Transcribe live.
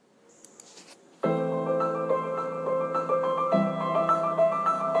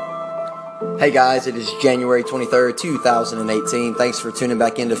Hey guys, it is January 23rd, 2018. Thanks for tuning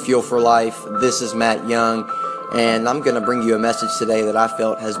back into Fuel for Life. This is Matt Young, and I'm going to bring you a message today that I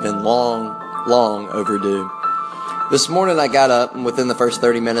felt has been long overdue. This morning I got up, and within the first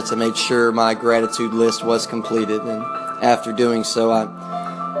 30 minutes I made sure my gratitude list was completed, and after doing so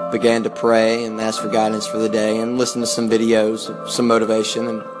I began to pray and ask for guidance for the day and listen to some videos, some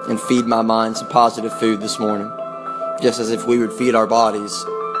motivation, and feed my mind some positive food this morning, just as if we would feed our bodies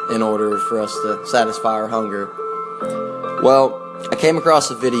in order for us to satisfy our hunger. Well, I came across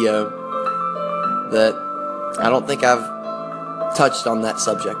a video that I don't think I've touched on that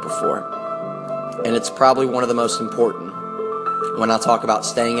subject before, and it's probably one of the most important when I talk about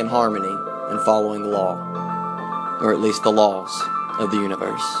staying in harmony and following the law, or at least the laws of the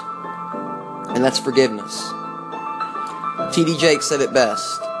universe, and that's forgiveness. T.D. Jakes said it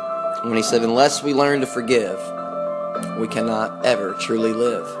best when he said, unless we learn to forgive, we cannot ever truly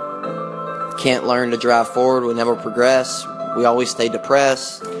live. Can't learn to drive forward, we never progress. We always stay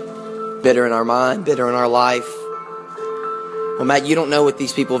depressed, bitter in our mind, bitter in our life. Well, Matt, you don't know what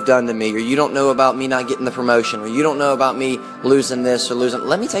these people have done to me, or you don't know about me not getting the promotion, or you don't know about me losing this or losing.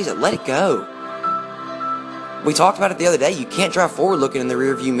 Let me tell you something, let it go. We talked about it the other day. You can't drive forward looking in the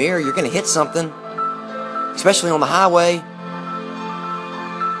rearview mirror. You're going to hit something, especially on the highway.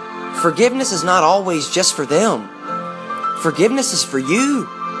 Forgiveness is not always just for them. Forgiveness is for you.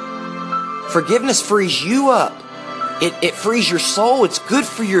 Forgiveness frees you up. It frees your soul. It's good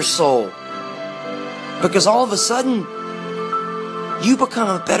for your soul. Because all of a sudden, you become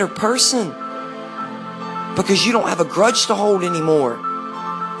a better person. Because you don't have a grudge to hold anymore.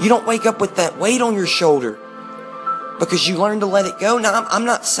 You don't wake up with that weight on your shoulder. Because you learn to let it go. Now, I'm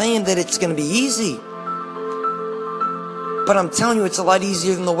not saying that it's going to be easy. But I'm telling you, it's a lot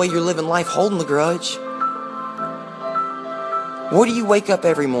easier than the way you're living life holding the grudge. What do you wake up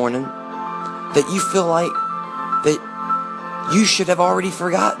every morning that you feel like that you should have already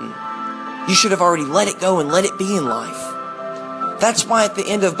forgotten? You should have already let it go and let it be in life. That's why at the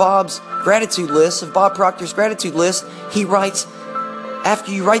end of Bob's gratitude list, of Bob Proctor's gratitude list, he writes,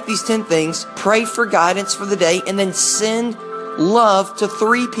 after you write these 10 things, pray for guidance for the day, and then send love to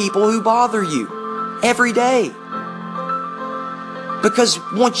 3 people who bother you every day. Because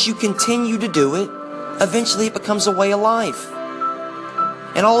once you continue to do it, eventually it becomes a way of life.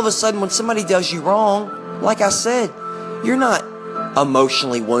 And all of a sudden, when somebody does you wrong, like I said, you're not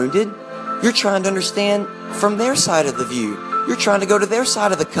emotionally wounded. You're trying to understand from their side of the view. You're trying to go to their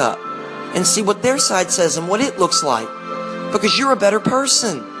side of the cup and see what their side says and what it looks like. Because you're a better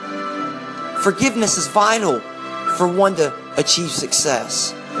person. Forgiveness is vital for one to achieve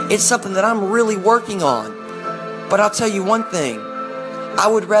success. It's something that I'm really working on. But I'll tell you one thing. I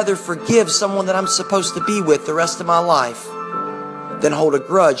would rather forgive someone that I'm supposed to be with the rest of my life than hold a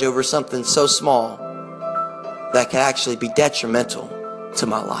grudge over something so small that can actually be detrimental to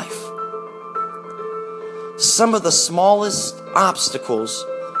my life. Some of the smallest obstacles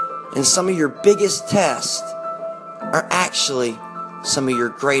and some of your biggest tests are actually some of your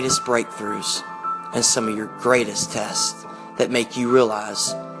greatest breakthroughs and some of your greatest tests that make you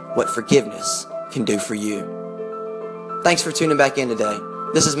realize what forgiveness can do for you. Thanks for tuning back in today.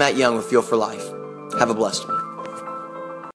 This is Matt Young with Fuel for Life. Have a blessed one.